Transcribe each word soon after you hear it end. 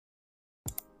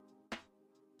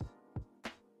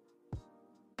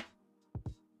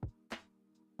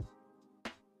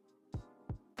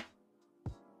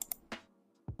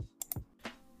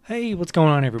Hey, what's going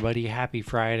on, everybody? Happy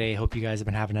Friday. Hope you guys have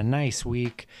been having a nice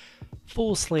week.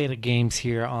 Full slate of games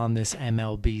here on this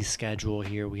MLB schedule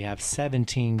here. We have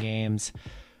 17 games,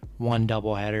 one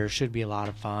doubleheader. Should be a lot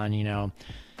of fun. It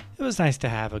was nice to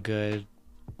have a good,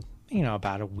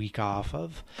 about a week off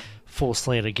of full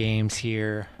slate of games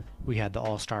here. We had the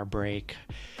All-Star break.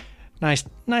 Nice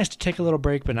to take a little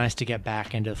break, but nice to get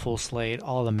back into full slate.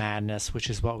 All the madness, which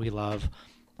is what we love.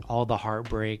 All the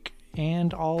heartbreak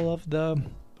and all of the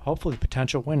hopefully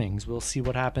potential winnings. We'll see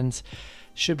what happens.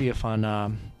 Should be a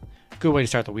fun, good way to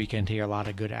start the weekend here. A lot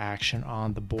of good action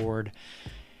on the board.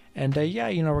 And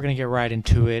we're going to get right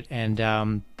into it.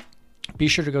 And be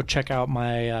sure to go check out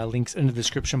my links in the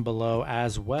description below,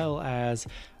 as well as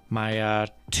my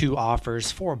two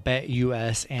offers for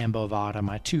BetUS and Bovada,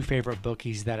 my two favorite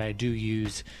bookies that I do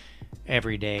use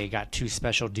every day. Got two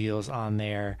special deals on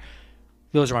there.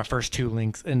 Those are my first two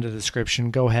links in the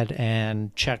description. Go ahead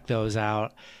and check those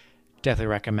out. Definitely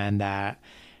recommend that.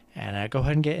 And go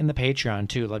ahead and get in the Patreon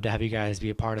too. Love to have you guys be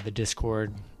a part of the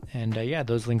Discord. And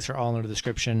those links are all in the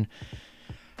description.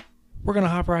 We're going to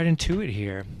hop right into it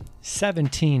here.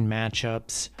 17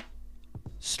 matchups,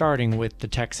 starting with the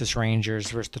Texas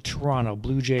Rangers versus the Toronto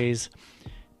Blue Jays.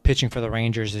 Pitching for the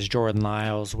Rangers is Jordan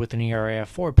Lyles with an ERA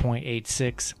of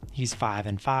 4.86. He's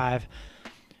 5-5.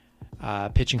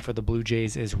 Pitching for the Blue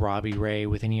Jays is Robbie Ray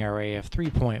with an ERA of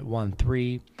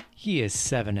 3.13. He is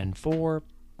 7-4.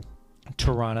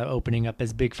 Toronto opening up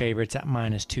as big favorites at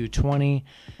 -220.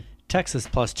 Texas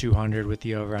 +200 with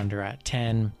the over-under at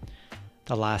 10.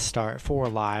 The last start for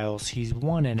Lyles, he's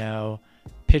 1-0.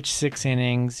 Pitched 6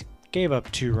 innings, gave up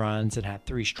 2 runs, and had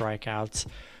 3 strikeouts.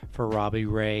 For Robbie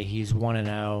Ray, he's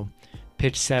 1-0.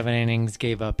 Pitched 7 innings,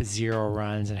 gave up 0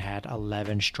 runs, and had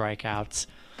 11 strikeouts.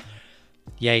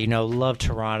 Love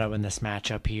Toronto in this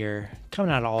matchup here.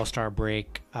 Coming out of All-Star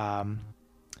break, I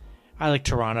like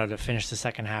Toronto to finish the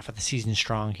second half of the season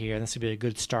strong here. This would be a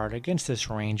good start against this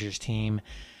Rangers team.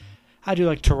 I do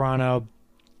like Toronto.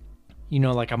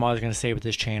 Like I'm always going to say with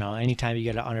this channel, anytime you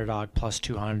get an underdog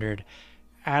 +200,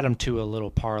 add them to a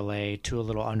little parlay, to a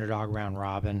little underdog round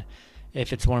robin.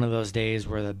 If it's one of those days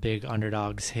where the big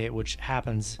underdogs hit, which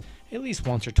happens at least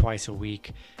once or twice a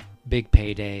week, big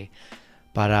payday.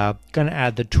 But gonna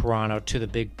add the Toronto to the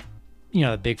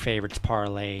big favorites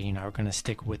parlay. We're gonna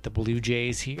stick with the Blue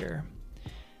Jays here.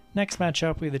 Next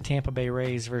matchup, we have the Tampa Bay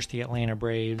Rays versus the Atlanta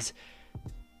Braves.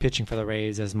 Pitching for the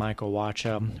Rays is Michael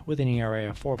Wacha with an ERA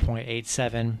of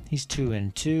 4.87. He's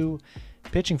 2-2.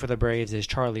 Pitching for the Braves is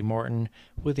Charlie Morton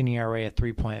with an ERA of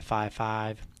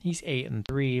 3.55. He's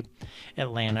 8-3.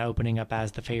 Atlanta opening up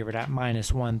as the favorite at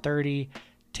 -130.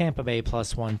 Tampa Bay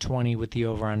 +120 with the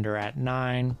over-under at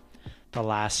 9. The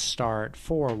last start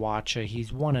for Wacha,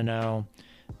 he's 1-0.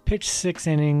 Pitched 6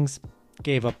 innings,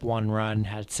 gave up 1 run,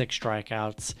 had 6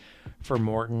 strikeouts. For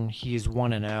Morton, he's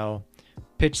 1-0.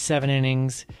 Pitched 7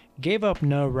 innings, gave up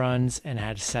no runs, and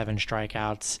had 7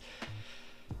 strikeouts.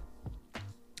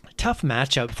 Tough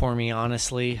matchup for me,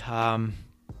 honestly.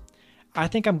 I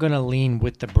think I'm going to lean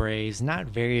with the Braves. Not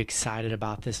very excited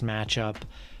about this matchup.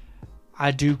 I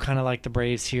do kind of like the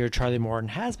Braves here. Charlie Morton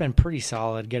has been pretty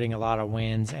solid, getting a lot of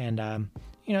wins, and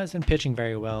has been pitching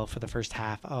very well for the first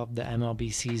half of the MLB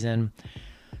season.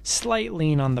 Slight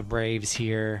lean on the Braves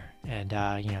here, and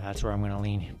that's where I'm going to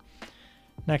lean.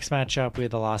 Next matchup, we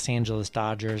have the Los Angeles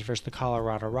Dodgers versus the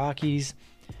Colorado Rockies.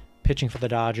 Pitching for the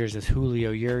Dodgers is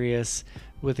Julio Urias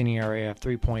with an ERA of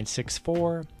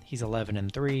 3.64. He's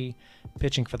 11-3.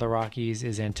 Pitching for the Rockies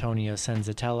is Antonio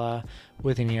Senzatella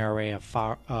with an ERA of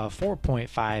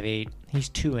 4.58. He's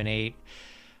 2-8.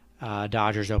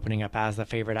 Dodgers opening up as the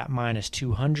favorite at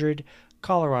 -200.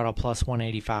 Colorado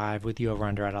 +185 with the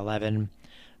over-under at 11.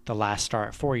 The last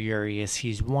start for Urias,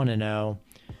 he's 1-0.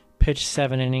 Pitched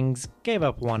 7 innings, gave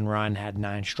up 1 run, had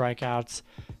 9 strikeouts.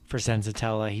 For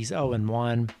Senzatella, he's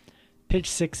 0-1.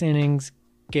 Pitched 6 innings,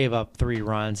 gave up 3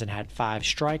 runs, and had 5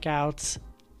 strikeouts.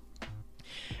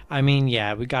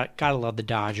 We gotta love the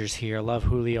Dodgers here. Love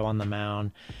Julio on the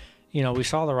mound. We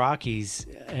saw the Rockies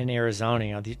in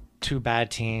Arizona. The 2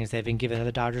 bad teams. They've been giving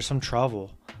the Dodgers some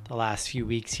trouble the last few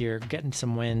weeks here, getting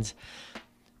some wins.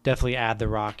 Definitely add the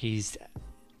Rockies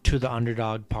to the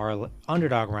underdog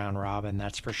round robin.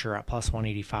 That's for sure at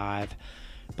 +185.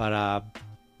 But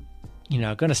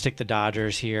going to stick the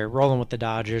Dodgers here. Rolling with the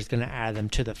Dodgers. Going to add them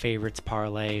to the favorites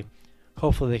parlay.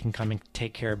 Hopefully they can come and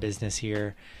take care of business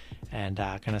here. And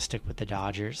going to stick with the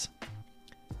Dodgers.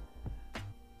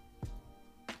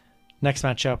 Next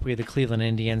matchup, we have the Cleveland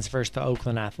Indians versus the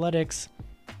Oakland Athletics.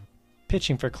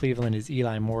 Pitching for Cleveland is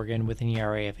Eli Morgan with an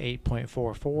ERA of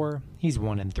 8.44. He's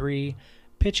 1-3.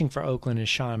 Pitching for Oakland is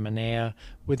Sean Manaea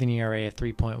with an ERA of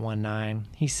 3.19.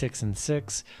 He's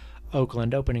 6-6.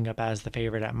 Oakland opening up as the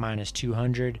favorite at minus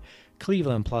 200.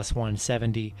 Cleveland plus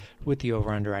 170 with the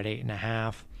over-under at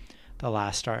 8.5. The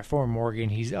last start for Morgan,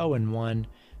 he's 0-1.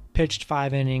 Pitched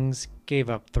 5 innings, gave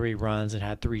up 3 runs, and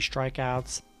had 3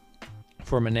 strikeouts.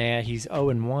 For Manaea, he's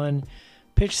 0-1.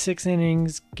 Pitched 6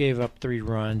 innings, gave up 3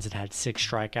 runs, and had 6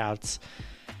 strikeouts.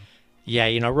 Yeah,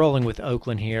 rolling with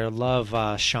Oakland here. Love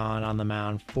Sean on the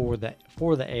mound for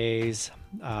the A's.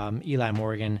 Eli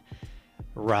Morgan,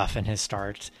 rough in his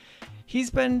starts.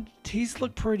 He's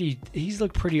looked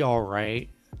pretty all right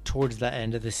towards the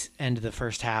end of the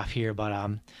first half here,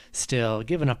 but still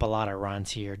giving up a lot of runs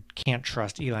here. Can't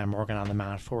trust Eli Morgan on the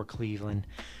mound for Cleveland.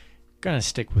 Gonna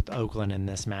stick with Oakland in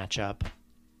this matchup.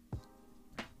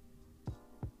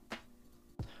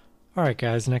 All right,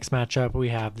 guys, next matchup we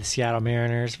have the Seattle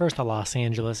Mariners versus the Los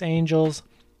Angeles Angels.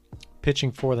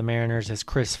 Pitching for the Mariners is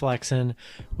Chris Flexen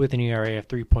with an ERA of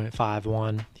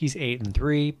 3.51. He's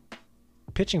 8-3.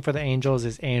 Pitching for the Angels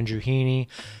is Andrew Heaney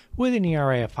with an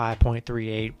ERA of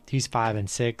 5.38. He's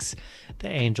 5-6. The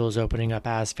Angels opening up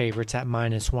as favorites at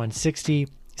minus 160.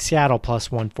 Seattle plus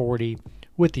 140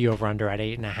 with the over-under at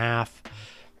 8.5.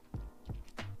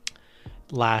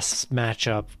 Last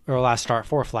start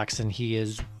for Flexen, he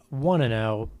is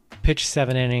 1-0. Pitched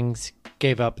 7 innings,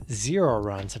 gave up 0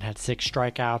 runs, and had 6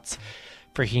 strikeouts.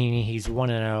 For Heaney, he's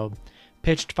 1-0.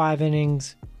 Pitched 5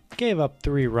 innings, gave up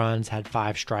 3 runs, had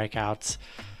 5 strikeouts.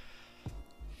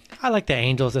 I like the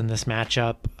Angels in this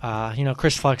matchup.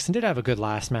 Chris Flexen did have a good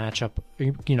last matchup.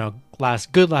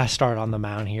 Last start on the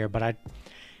mound here, but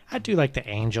I do like the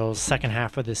Angels. Second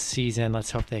half of this season,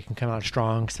 let's hope they can come out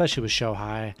strong, especially with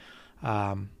Shohei.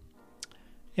 Gonna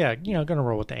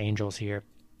roll with the Angels here.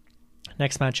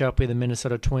 Next matchup, we have the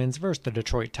Minnesota Twins versus the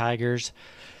Detroit Tigers.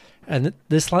 And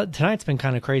tonight's been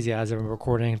kind of crazy as I'm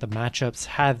recording. The matchups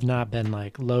have not been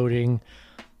loading.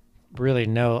 Really,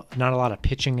 not a lot of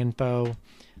pitching info.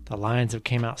 The lines have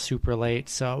came out super late,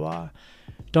 so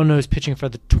don't know who's pitching for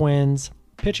the Twins.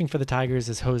 Pitching for the Tigers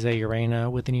is Jose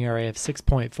Urena with an ERA of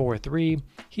 6.43.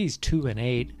 He's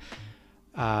 2-8.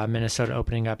 Minnesota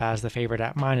opening up as the favorite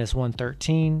at minus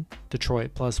 113.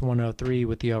 Detroit plus 103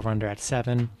 with the over-under at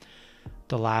 7.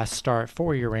 The last start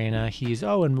for Urena, he's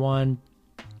 0-1.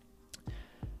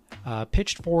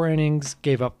 Pitched 4 innings,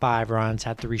 gave up 5 runs,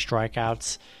 had 3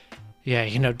 strikeouts. Yeah,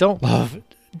 don't love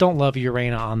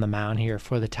Urena on the mound here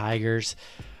for the Tigers.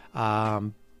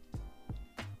 But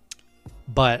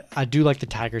I do like the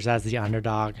Tigers as the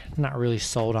underdog. Not really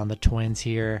sold on the Twins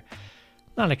here.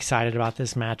 Not excited about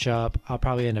this matchup. I'll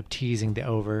probably end up teasing the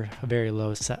over, a very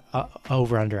low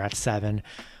over-under at 7.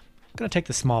 Going to take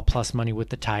the small plus money with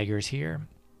the Tigers here.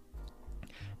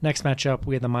 Next matchup,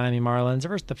 we have the Miami Marlins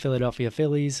versus the Philadelphia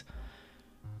Phillies.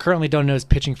 Currently don't know who's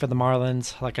pitching for the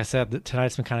Marlins. Like I said,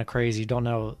 tonight's been kind of crazy. Don't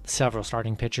know several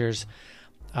starting pitchers.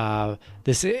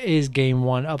 This is game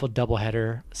 1 of a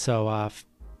doubleheader. So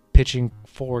pitching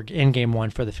in game 1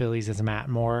 for the Phillies is Matt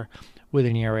Moore with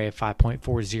an ERA of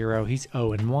 5.40. He's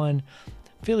 0-1.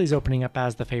 Phillies opening up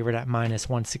as the favorite at minus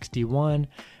 161.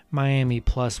 Miami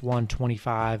plus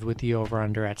 125 with the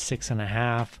over-under at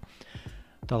 6.5.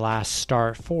 The last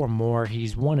start for Moore,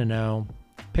 he's 1-0.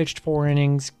 Pitched 4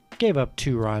 innings, gave up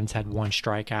 2 runs, had 1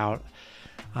 strikeout.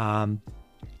 I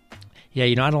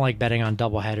don't like betting on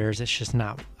doubleheaders. It's just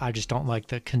not. I just don't like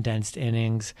the condensed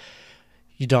innings.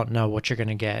 You don't know what you're going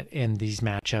to get in these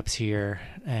matchups here.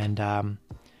 And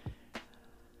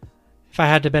if I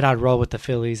had to bet, I'd roll with the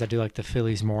Phillies. I do like the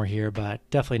Phillies more here, but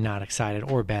definitely not excited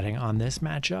or betting on this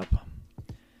matchup.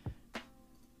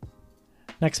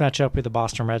 Next matchup with the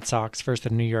Boston Red Sox versus the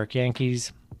New York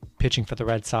Yankees. Pitching for the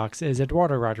Red Sox is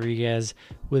Eduardo Rodriguez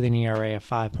with an ERA of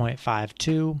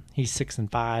 5.52. He's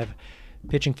 6-5.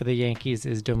 Pitching for the Yankees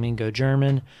is Domingo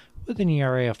German with an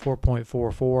ERA of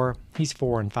 4.44. He's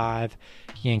 4-5.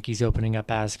 Yankees opening up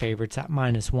as favorites at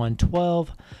minus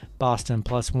 112. Boston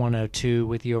plus 102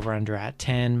 with the over-under at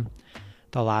 10.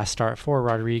 The last start for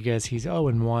Rodriguez, he's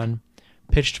 0-1.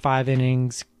 Pitched 5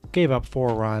 innings, gave up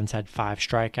 4 runs, had 5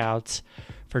 strikeouts.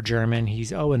 For German,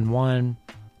 he's 0-1.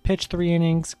 Pitched 3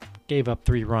 innings, gave up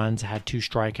 3 runs, had 2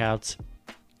 strikeouts.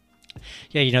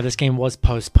 This game was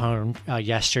postponed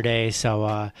yesterday,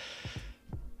 so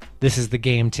this is the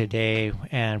game today,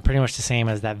 and pretty much the same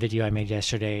as that video I made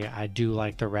yesterday. I do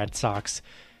like the Red Sox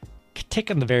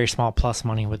taking the very small plus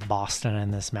money with Boston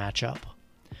in this matchup.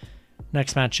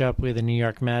 Next matchup, we have the New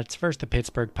York Mets versus the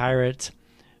Pittsburgh Pirates.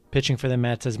 Pitching for the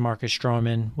Mets is Marcus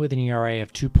Stroman with an ERA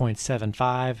of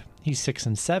 2.75. He's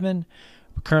 6-7.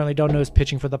 We currently don't know who's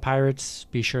pitching for the Pirates.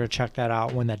 Be sure to check that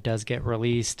out when that does get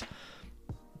released.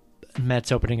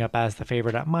 Mets opening up as the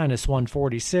favorite at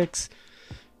 -146.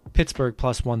 Pittsburgh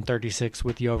 +136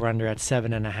 with the over-under at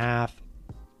 7.5.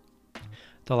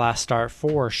 The last start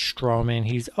for Stroman,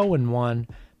 he's 0-1,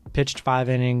 pitched 5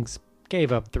 innings,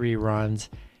 gave up 3 runs,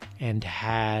 and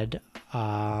had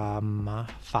 5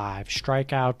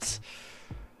 strikeouts.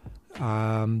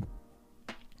 Love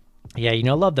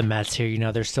the Mets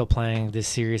here. They're still playing this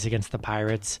series against the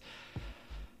Pirates.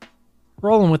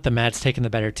 Rolling with the Mets, taking the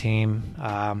better team.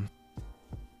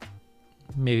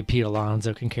 Maybe Pete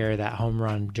Alonso can carry that home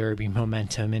run derby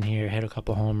momentum in here, hit a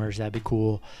couple homers. That'd be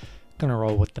cool. Gonna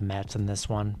roll with the Mets in this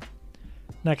one.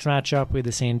 Next matchup, we have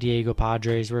the San Diego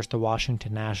Padres versus the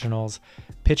Washington Nationals.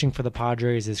 Pitching for the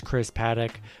Padres is Chris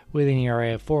Paddack with an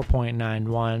ERA of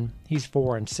 4.91. He's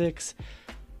 4-6.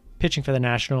 Pitching for the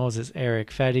Nationals is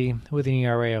Eric Fedde with an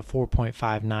ERA of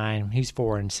 4.59. He's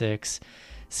 4-6.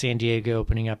 San Diego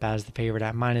opening up as the favorite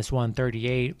at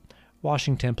 -138.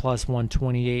 Washington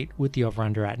 +128 with the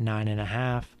over-under at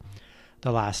 9.5.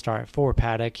 The last start for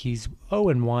Paddack, he's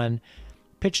 0-1.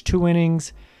 Pitched 2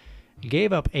 innings,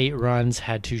 gave up 8 runs,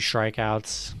 had 2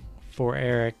 strikeouts. For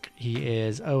Eric, he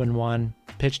is 0-1,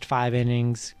 pitched 5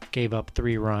 innings, gave up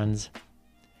 3 runs,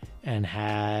 and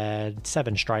had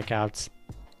 7 strikeouts.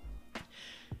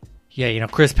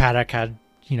 Chris Paddack had,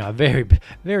 a very,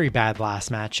 very bad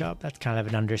last matchup. That's kind of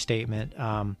an understatement.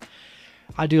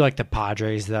 I do like the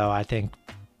Padres, though. I think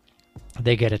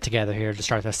they get it together here to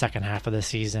start the second half of the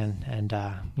season, and,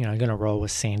 I'm going to roll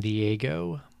with San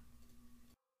Diego.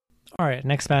 All right,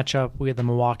 next matchup, we have the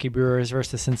Milwaukee Brewers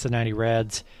versus the Cincinnati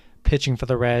Reds. Pitching for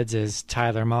the Reds is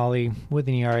Tyler Mahle with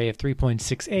an ERA of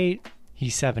 3.68.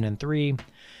 He's 7-3.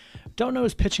 Don't know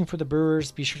who's pitching for the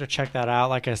Brewers. Be sure to check that out.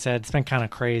 Like I said, it's been kind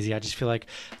of crazy. I just feel like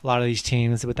a lot of these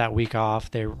teams with that week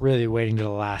off, they're really waiting to the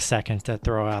last second to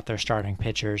throw out their starting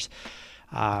pitchers.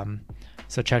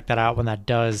 So check that out when that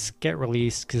does get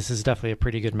released, because this is definitely a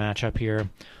pretty good matchup here.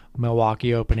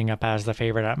 Milwaukee opening up as the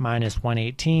favorite at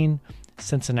 -118.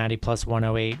 Cincinnati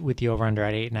 +108 with the over-under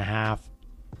at 8.5.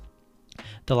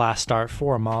 The last start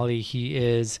for Mahle, he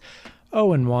is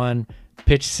 0-1,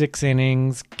 pitched 6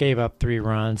 innings, gave up 3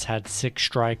 runs, had 6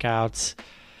 strikeouts.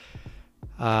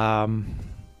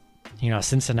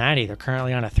 Cincinnati, they're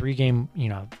currently on a 3-game,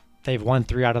 they've won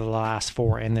 3 out of the last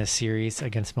 4 in this series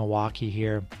against Milwaukee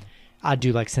here. I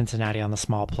do like Cincinnati on the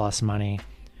small plus money.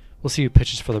 We'll see who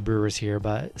pitches for the Brewers here,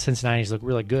 but Cincinnati's look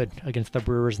really good against the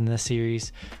Brewers in this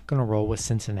series. Going to roll with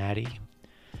Cincinnati.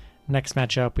 Next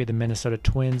matchup, we have the Minnesota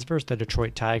Twins versus the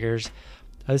Detroit Tigers.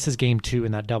 This is game 2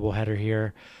 in that doubleheader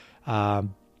here.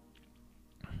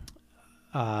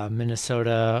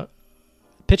 Minnesota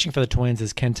pitching for the Twins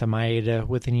is Kenta Maeda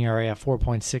with an ERA of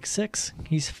 4.66.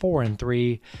 He's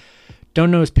 4-3. Don't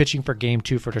know who's pitching for game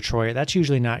 2 for Detroit. That's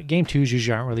usually not, game 2s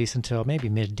usually aren't released until maybe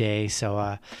midday.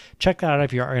 So check that out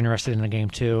if you are interested in the game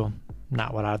 2.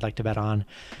 Not what I'd like to bet on.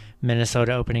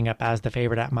 Minnesota opening up as the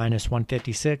favorite at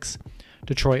 -156.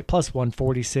 Detroit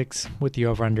 +146 with the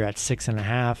over-under at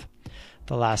 6.5.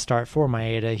 The last start for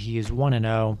Maeda, he is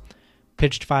 1-0.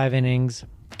 Pitched 5 innings,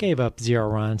 gave up 0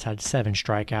 runs, had 7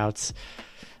 strikeouts.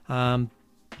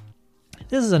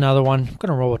 This is another one. I'm going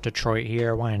to roll with Detroit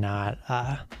here. Why not?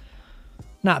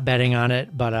 Not betting on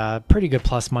it, but pretty good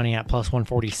plus money at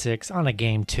 +146 on a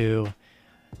game 2.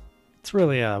 It's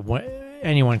really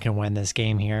anyone can win this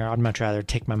game here. I'd much rather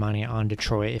take my money on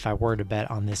Detroit if I were to bet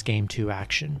on this game 2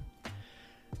 action.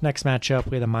 Next matchup,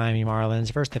 we have the Miami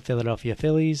Marlins versus the Philadelphia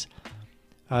Phillies.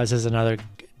 This is another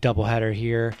doubleheader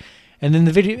here. And then in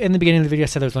the beginning of the video, I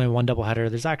said there's only one doubleheader.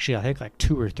 There's actually, I think, like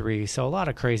 2 or 3. So a lot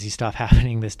of crazy stuff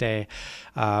happening this day.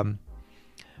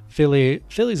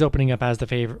 Phillies opening up as the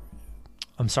favorite.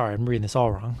 I'm sorry, I'm reading this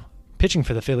all wrong. Pitching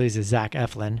for the Phillies is Zach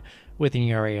Eflin with an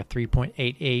ERA of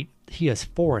 3.88. He is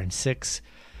 4-6.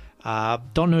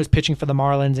 Don't know who's pitching for the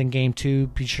Marlins in game 2.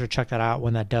 Be sure to check that out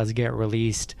when that does get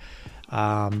released.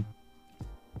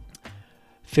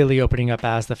 Philly opening up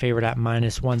as the favorite at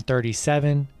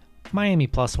 -137. Miami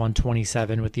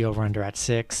 +127 with the over-under at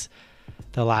 6.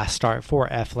 The last start for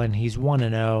Eflin, he's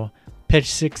 1-0.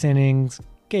 Pitched 6 innings,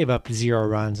 gave up 0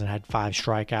 runs, and had 5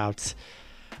 strikeouts.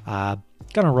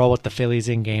 Gonna roll with the Phillies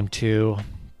in game 2.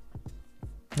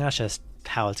 That's just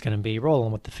how it's gonna be.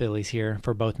 Rolling with the Phillies here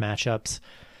for both matchups.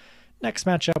 Next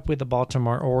matchup with the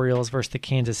Baltimore Orioles versus the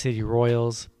Kansas City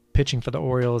Royals. Pitching for the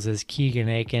Orioles is Keegan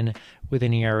Aiken with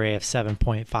an ERA of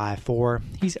 7.54.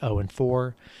 He's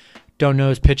 0-4. Don't know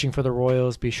who's pitching for the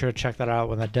Royals. Be sure to check that out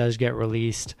when that does get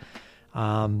released.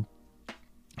 Kansas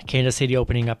City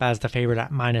opening up as the favorite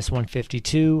at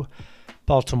 -152.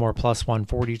 Baltimore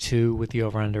 +142 with the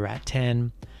over-under at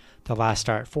 10. The last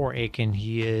start for Aiken,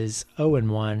 he is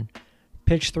 0-1.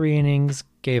 Pitched 3 innings,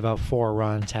 gave up 4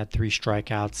 runs, had 3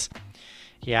 strikeouts.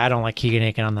 Yeah, I don't like Keegan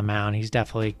Akin on the mound. He's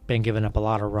definitely been giving up a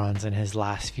lot of runs in his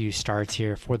last few starts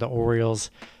here for the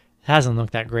Orioles. Hasn't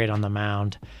looked that great on the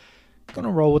mound. Gonna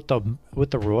roll with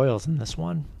the Royals in this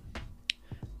one.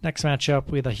 Next matchup,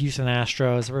 we have the Houston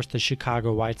Astros versus the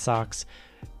Chicago White Sox.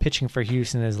 Pitching for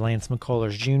Houston is Lance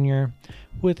McCullers Jr.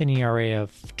 with an ERA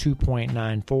of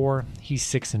 2.94. He's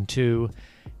 6-2.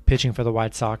 Pitching for the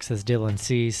White Sox is Dylan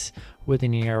Cease with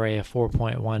an ERA of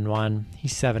 4.11.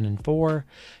 He's 7-4.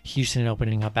 Houston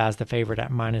opening up as the favorite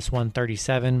at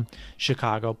 -137.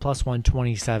 Chicago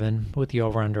 +127 with the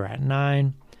over-under at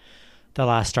 9. The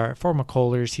last start for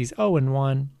McCullers, he's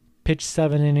 0-1. Pitched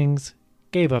 7 innings,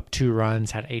 gave up 2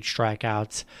 runs, had 8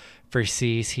 strikeouts. For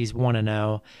Cease, he's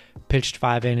 1-0. Pitched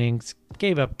 5 innings,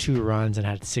 gave up 2 runs, and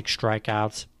had 6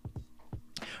 strikeouts.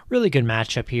 Really good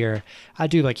matchup here. I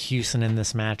do like Houston in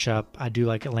this matchup. I do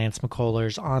like Lance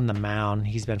McCullers on the mound.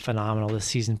 He's been phenomenal this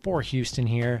season for Houston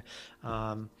here.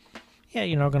 Going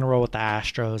to roll with the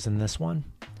Astros in this one.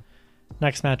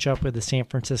 Next matchup with the San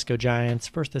Francisco Giants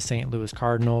versus the St. Louis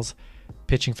Cardinals.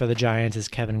 Pitching for the Giants is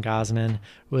Kevin Gausman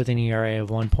with an ERA of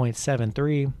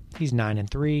 1.73. He's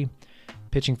 9-3.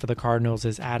 Pitching for the Cardinals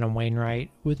is Adam Wainwright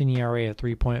with an ERA of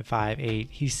 3.58.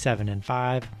 He's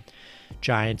 7-5.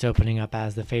 Giants opening up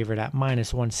as the favorite at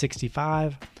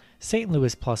 -165. St.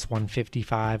 Louis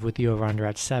 +155 with the over-under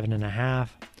at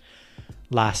 7.5.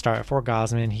 Last start for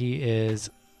Gausman, he is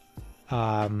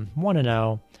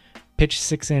 1-0. Pitched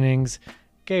 6 innings,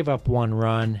 gave up 1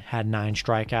 run, had 9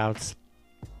 strikeouts.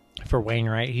 For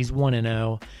Wainwright, he's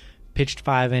 1-0. Pitched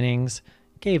 5 innings,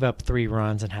 gave up 3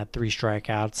 runs, and had 3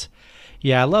 strikeouts.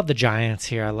 Yeah, I love the Giants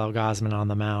here. I love Gausman on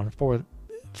the mound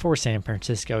for San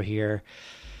Francisco here.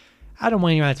 Adam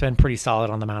Wainwright's been pretty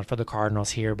solid on the mound for the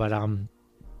Cardinals here, but I'm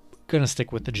going to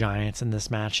stick with the Giants in this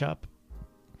matchup.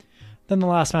 Then the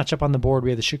last matchup on the board, we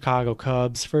have the Chicago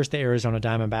Cubs versus the Arizona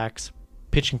Diamondbacks.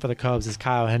 Pitching for the Cubs is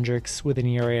Kyle Hendricks with an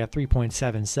ERA of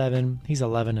 3.77. He's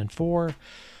 11-4.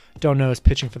 Don't know his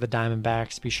pitching for the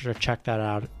Diamondbacks. Be sure to check that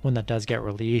out when that does get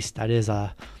released. That is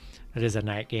a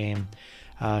night game.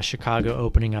 Chicago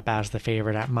opening up as the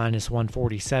favorite at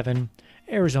 -147.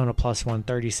 Arizona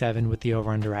 +137 with the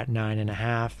over-under at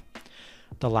 9.5.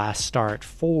 The last start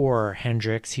for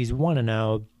Hendricks, he's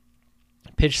 1-0.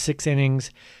 Pitched 6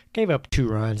 innings, gave up 2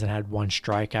 runs, and had 1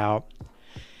 strikeout.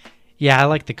 Yeah, I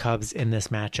like the Cubs in this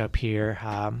matchup here.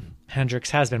 Hendricks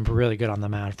has been really good on the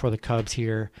mound for the Cubs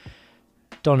here.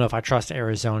 Don't know if I trust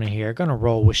Arizona here. Going to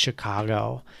roll with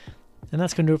Chicago. And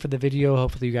that's going to do it for the video.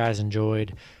 Hopefully you guys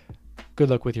enjoyed. Good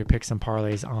luck with your picks and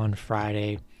parlays on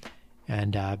Friday.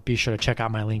 And be sure to check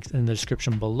out my links in the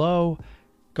description below.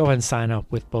 Go ahead and sign up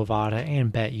with Bovada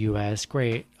and BetUS.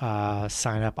 Great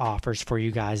sign-up offers for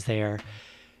you guys there.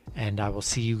 And I will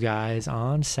see you guys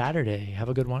on Saturday. Have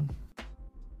a good one.